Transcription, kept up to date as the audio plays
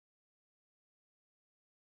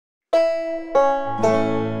In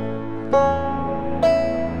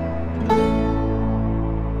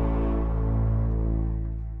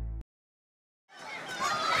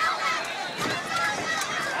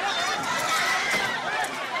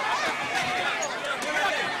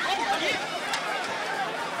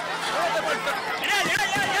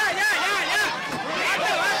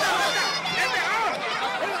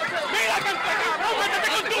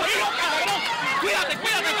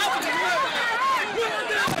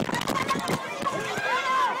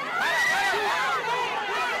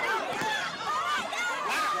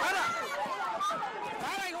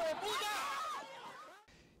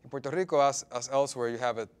Puerto Rico, as elsewhere, you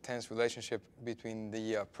have a tense relationship between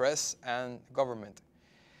the press and government.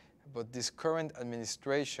 But this current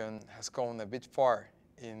administration has gone a bit far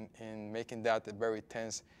in making that a very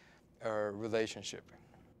tense relationship.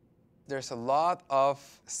 There's a lot of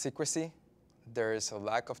secrecy. There is a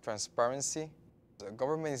lack of transparency. The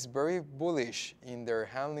government is very bullish in their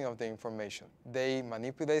handling of the information. They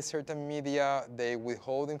manipulate certain media, they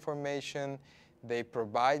withhold information, they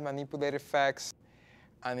provide manipulated facts.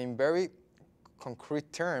 And in very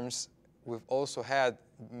concrete terms, we've also had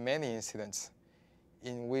many incidents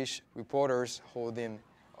in which reporters holding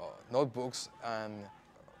notebooks and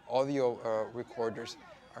audio recorders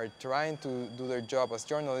are trying to do their job as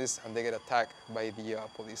journalists, and they get attacked by the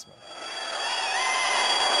policemen.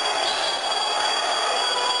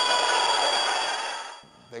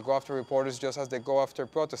 They go after reporters just as they go after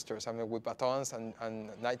protesters, I mean, with batons and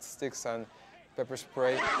nightsticks and pepper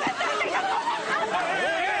spray.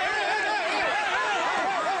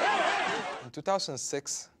 In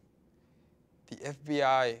 2006, the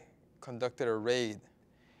FBI conducted a raid,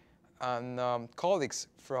 and colleagues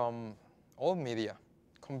from all media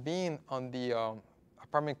convened on the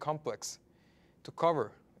apartment complex to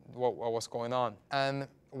cover what was going on. And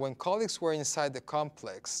when colleagues were inside the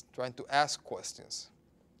complex trying to ask questions,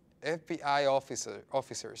 FBI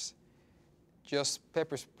officers just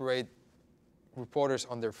pepper sprayed reporters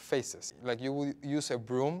on their faces. Like you would use a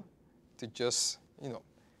broom to just,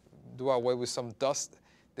 do away with some dust.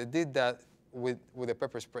 They did that with a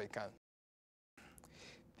pepper spray can.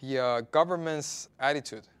 The government's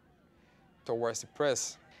attitude towards the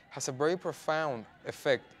press has a very profound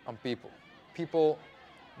effect on people. People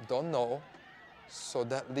don't know, so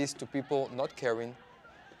that leads to people not caring,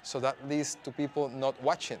 so that leads to people not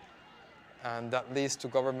watching, and that leads to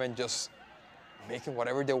government just making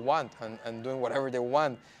whatever they want and doing whatever they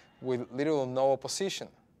want with little or no opposition.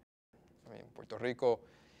 I mean, Puerto Rico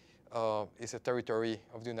is a territory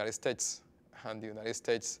of the United States, and the United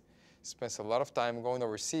States spends a lot of time going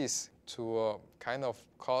overseas to kind of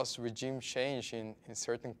cause regime change in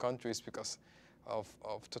certain countries because of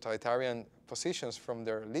totalitarian positions from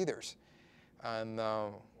their leaders. And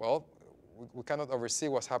well, we cannot oversee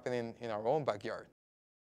what's happening in our own backyard.